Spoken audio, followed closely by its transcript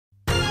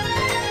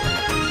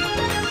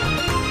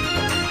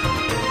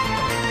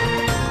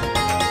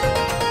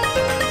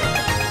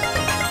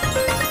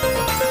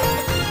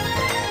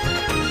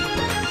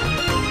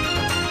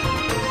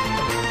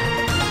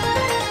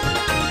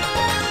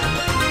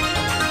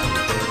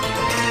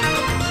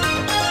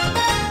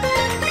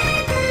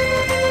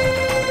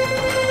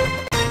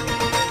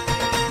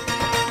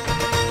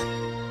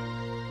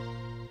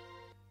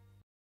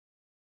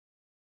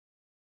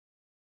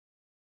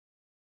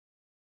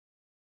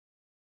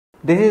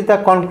This is the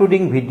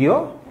concluding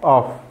video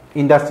of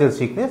industrial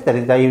sickness, that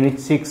is the unit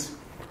 6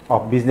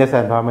 of business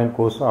environment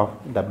course of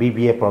the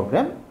BBA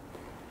program.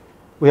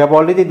 We have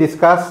already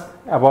discussed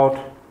about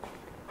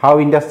how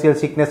industrial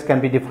sickness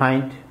can be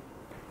defined,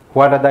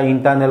 what are the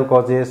internal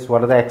causes,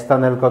 what are the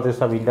external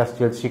causes of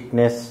industrial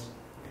sickness,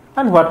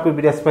 and what could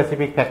be the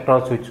specific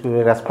factors which could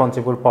be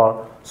responsible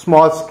for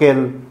small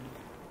scale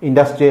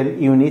industrial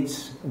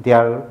units,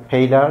 their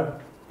failure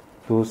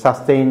to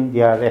sustain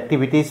their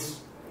activities,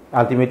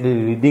 ultimately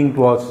leading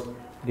towards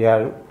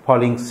their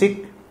falling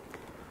sick.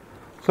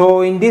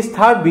 So in this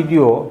third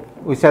video,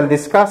 we shall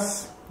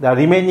discuss the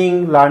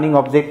remaining learning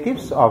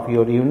objectives of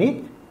your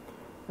unit,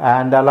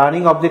 and the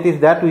learning objectives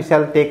that we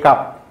shall take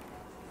up.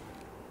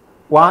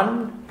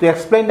 One, to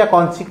explain the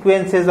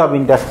consequences of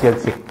industrial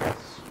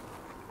sickness.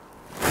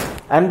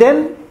 And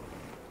then,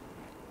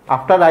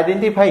 after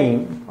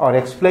identifying or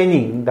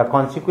explaining the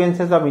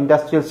consequences of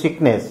industrial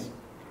sickness,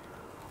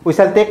 we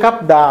shall take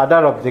up the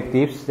other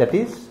objectives, that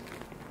is,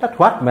 that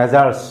what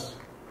measures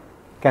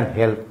can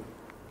help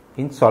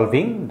in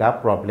solving the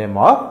problem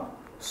of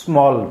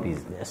small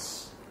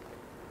business.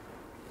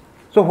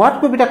 So,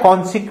 what could be the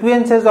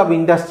consequences of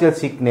industrial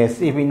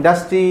sickness? If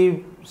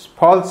industry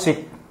falls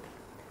sick,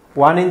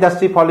 one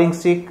industry falling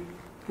sick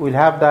will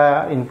have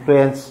the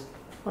influence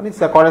on its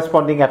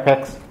corresponding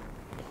effects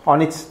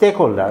on its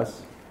stakeholders.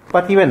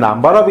 But if a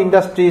number of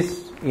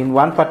industries in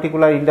one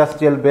particular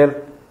industrial belt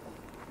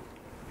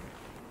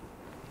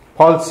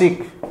fall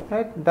sick,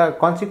 right, the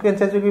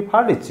consequences will be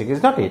far sick,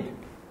 is not it?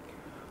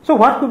 So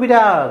what could be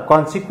the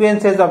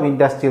consequences of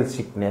industrial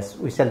sickness?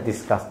 We shall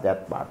discuss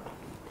that part.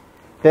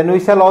 Then we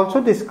shall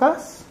also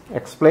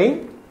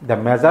explain the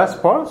measures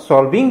for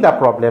solving the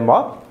problem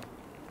of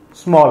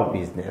small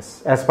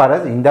business as far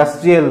as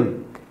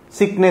industrial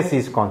sickness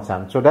is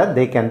concerned, so that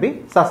they can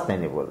be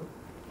sustainable.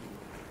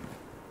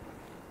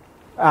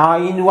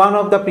 In one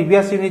of the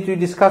previous units, we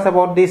discussed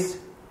about this,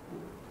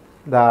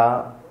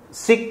 the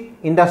Sick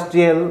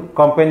Industrial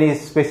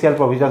Companies Special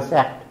Provisions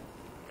Act,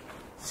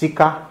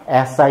 SICA,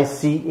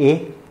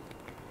 S-I-C-A,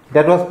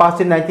 that was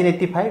passed in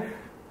 1985.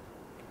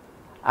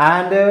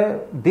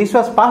 And this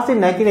was passed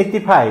in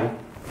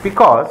 1985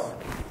 because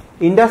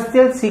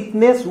industrial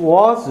sickness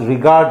was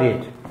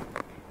regarded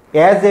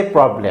as a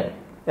problem,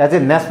 as a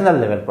national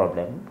level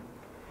problem,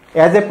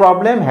 as a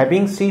problem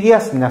having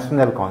serious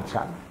national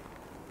concern.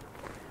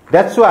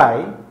 That's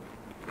why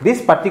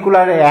this particular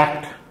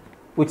act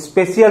with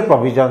special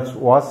provisions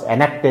was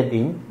enacted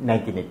in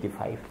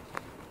 1985.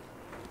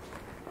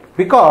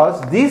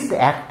 Because this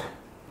act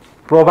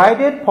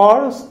provided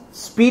for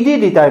speedy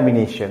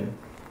determination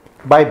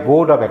by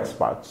board of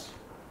experts.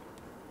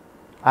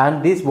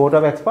 And this board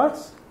of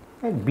experts,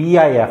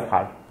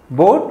 BIFR,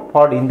 Board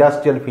for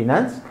Industrial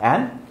Finance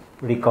and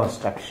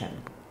Reconstruction.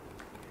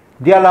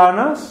 Dear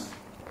learners,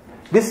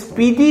 this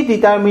speedy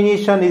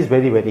determination is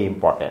very, very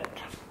important.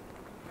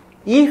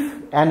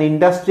 If an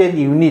industrial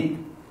unit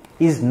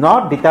is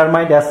not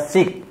determined as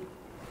sick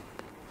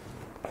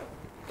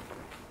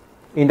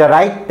in the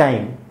right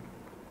time,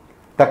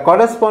 the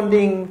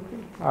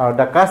corresponding,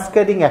 the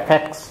cascading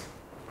effects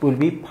will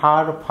be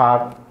far,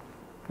 far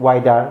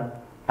wider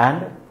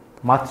and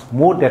much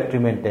more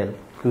detrimental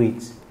to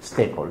its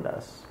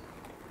stakeholders.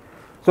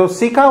 So,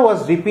 SICA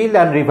was repealed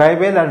and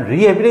revival and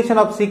rehabilitation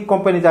of sick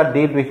companies are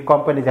dealt with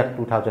Companies Act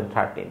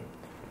 2013.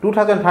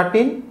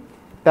 2013,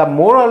 the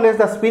more or less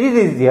the spirit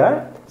is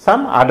there,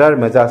 some other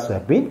measures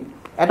have been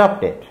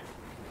adopted.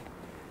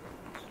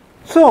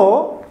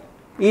 So,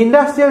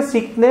 industrial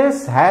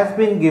sickness has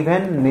been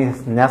given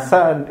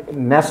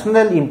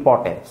national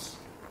importance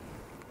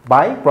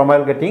by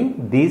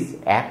promulgating these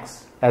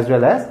acts as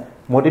well as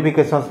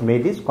modifications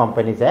made in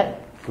Companies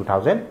Act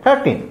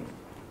 2013.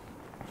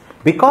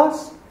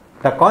 Because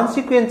the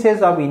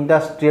consequences of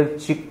industrial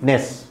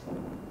sickness,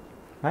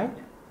 right,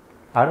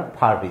 are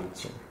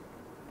far-reaching.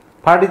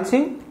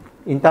 Far-reaching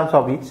in terms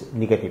of its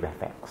negative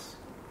effects.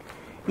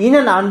 In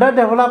an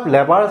underdeveloped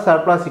labor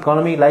surplus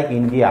economy like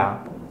India,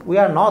 we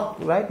are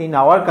not, right, in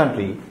our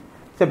country,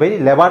 it's a very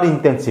labor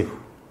intensive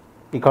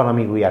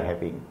economy we are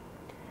having.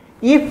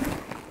 If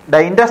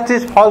the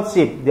industries fall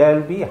sick, there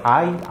will be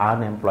high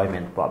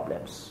unemployment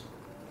problems.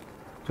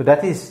 So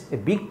that is a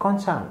big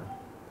concern.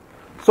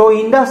 So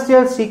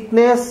industrial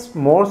sickness,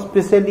 more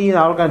especially in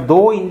our country,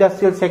 though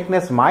industrial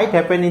sickness might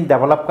happen in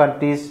developed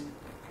countries,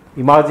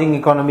 emerging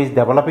economies,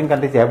 developing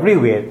countries,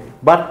 everywhere,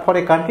 but for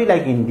a country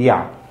like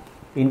India,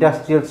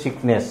 industrial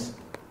sickness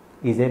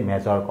is a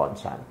major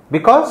concern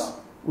because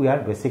we are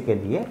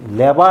basically a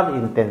labor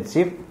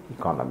intensive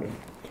economy.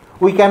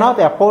 We cannot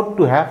afford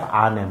to have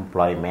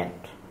unemployment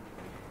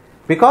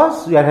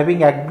because we are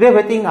having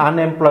aggravating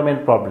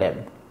unemployment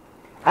problem.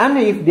 And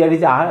if there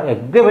is an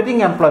aggravating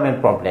employment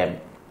problem,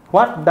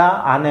 what the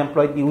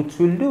unemployed youth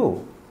will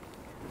do?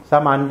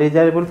 Some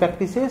undesirable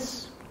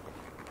practices,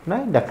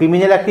 right? The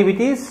criminal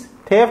activities,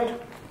 theft,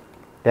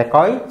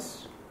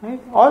 dacoits,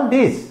 right? All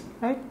these,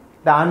 right?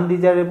 The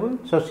undesirable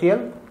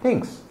social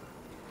things.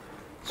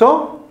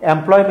 So,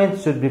 employment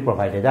should be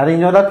provided, and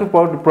in order to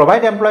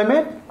provide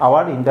employment,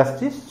 our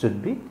industries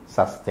should be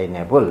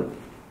sustainable.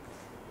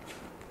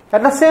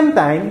 At the same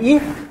time,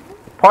 if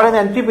for an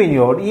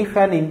entrepreneur, if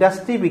an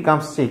industry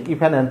becomes sick,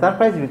 if an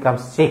enterprise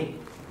becomes sick,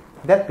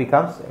 that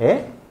becomes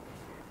a,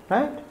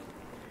 right?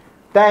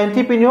 The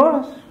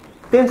entrepreneur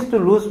tends to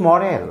lose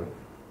morale.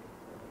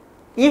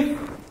 If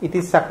it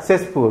is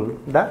successful,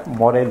 the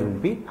morale will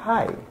be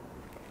high.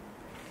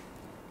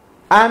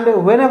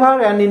 And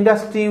whenever an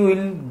industry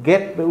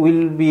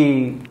will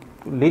be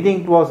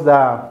leading towards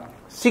the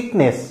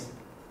sickness,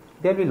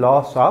 there will be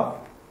loss of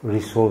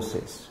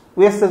resources,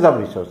 wastage of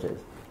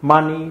resources,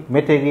 money,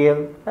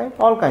 material, right?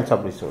 All kinds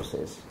of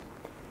resources.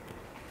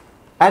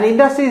 An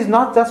industry is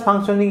not just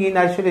functioning in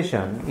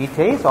isolation, it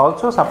is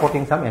also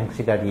supporting some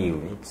ancillary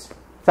units.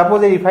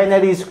 Suppose a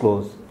refinery is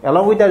closed,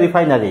 along with the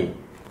refinery,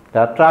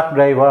 the truck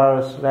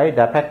drivers, right,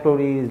 the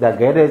factories, the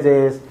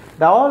garages,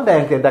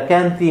 the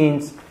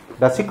canteens,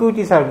 the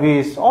security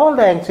service, all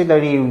the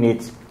ancillary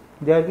units,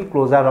 there will be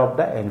closure of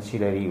the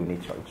ancillary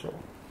units also.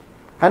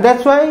 And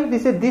that's why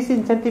this is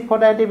disincentive for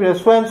the entrepreneur.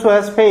 So and so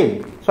has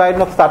failed, so I will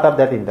not start up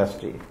that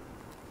industry.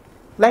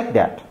 Like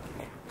that.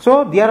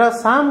 So there are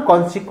some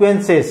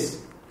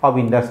consequences of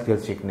industrial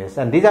sickness,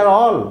 and these are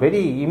all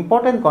very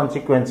important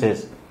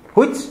consequences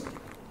which,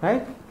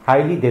 right,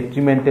 highly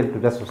detrimental to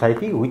the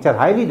society, which are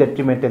highly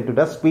detrimental to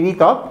the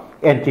spirit of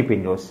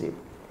entrepreneurship.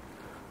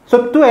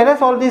 So to address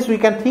all this, we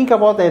can think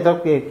about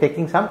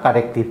taking some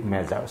corrective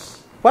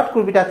measures. What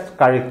could be the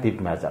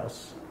corrective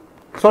measures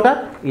so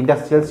that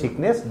industrial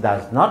sickness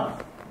does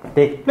not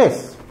take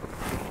place?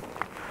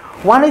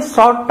 One is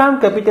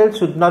short-term capital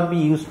should not be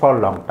used for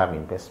long-term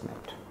investment.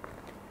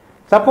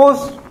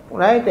 Suppose,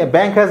 right, a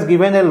bank has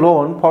given a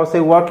loan for, say,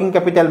 working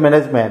capital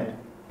management,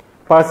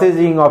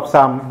 purchasing of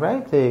some,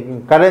 right, say,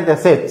 current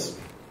assets,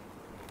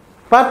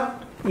 but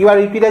you are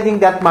utilizing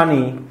that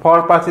money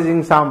for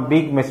purchasing some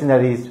big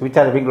machineries which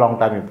are having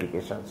long-term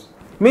implications.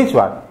 Means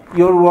what?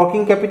 Your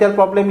working capital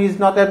problem is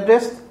not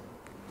addressed,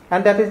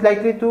 and that is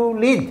likely to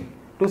lead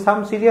to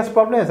some serious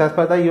problems as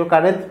far as your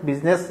current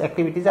business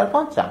activities are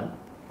concerned.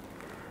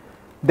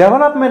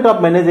 Development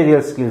of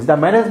managerial skills. The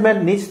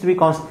management needs to be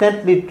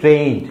constantly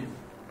trained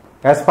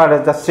as far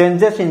as the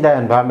changes in the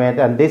environment,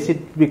 and they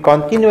should be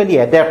continually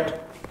adapt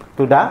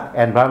to the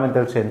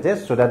environmental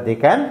changes so that they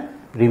can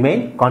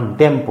remain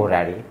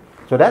contemporary,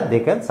 so that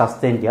they can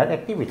sustain their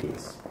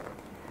activities.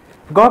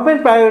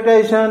 Government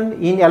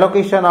prioritization in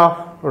allocation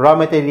of raw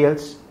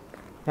materials,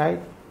 right,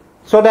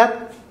 so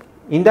that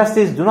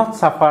industries do not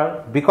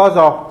suffer because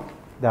of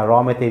the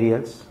raw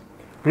materials.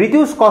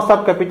 Reduce cost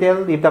of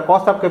capital. If the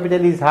cost of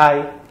capital is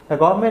high, the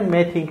government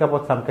may think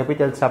about some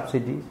capital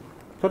subsidies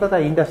so that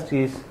the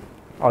industries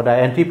or the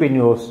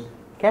entrepreneurs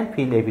can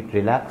feel a bit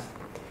relaxed.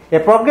 A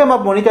program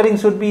of monitoring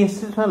should be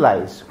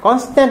institutionalized.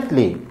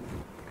 Constantly,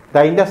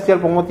 the industrial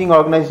promoting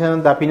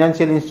organizations, the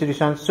financial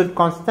institutions should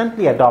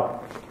constantly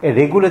adopt a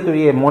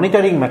regulatory, a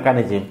monitoring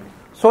mechanism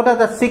so that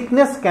the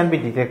sickness can be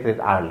detected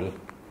early.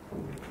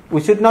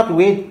 We should not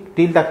wait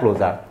till the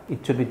closure.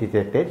 It should be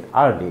detected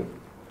early.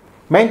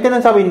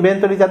 Maintenance of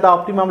inventories at the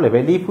optimum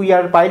level. If we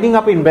are piling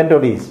up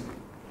inventories,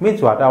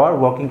 means what? Our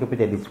working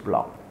capital is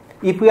blocked.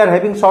 If we are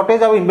having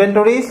shortage of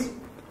inventories,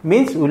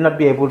 means we will not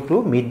be able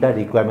to meet the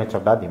requirements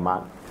of the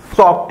demand.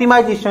 So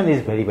optimization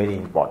is very, very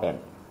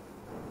important.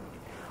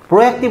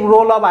 Proactive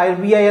role of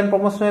RBI and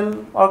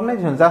promotional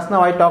organizations. Just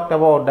now I talked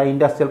about the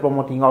industrial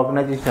promoting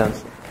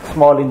organizations,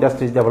 Small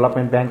Industries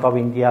Development Bank of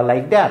India,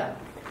 like that,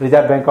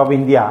 Reserve Bank of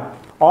India.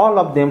 All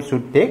of them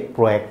should take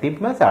proactive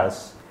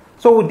measures.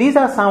 So these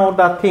are some of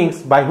the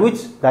things by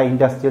which the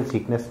industrial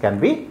sickness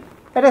can be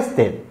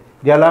arrested.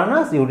 Dear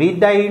learners, you read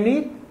the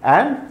unit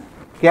and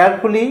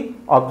carefully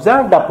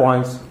observe the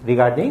points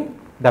regarding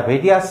the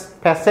various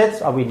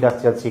facets of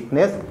industrial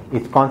sickness,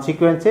 its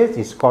consequences,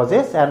 its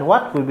causes, and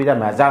what will be the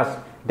measures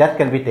that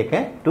can be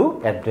taken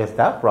to address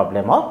the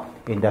problem of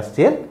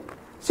industrial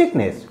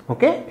sickness.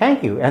 Okay,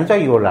 thank you. Enjoy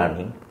your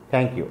learning.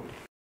 Thank you.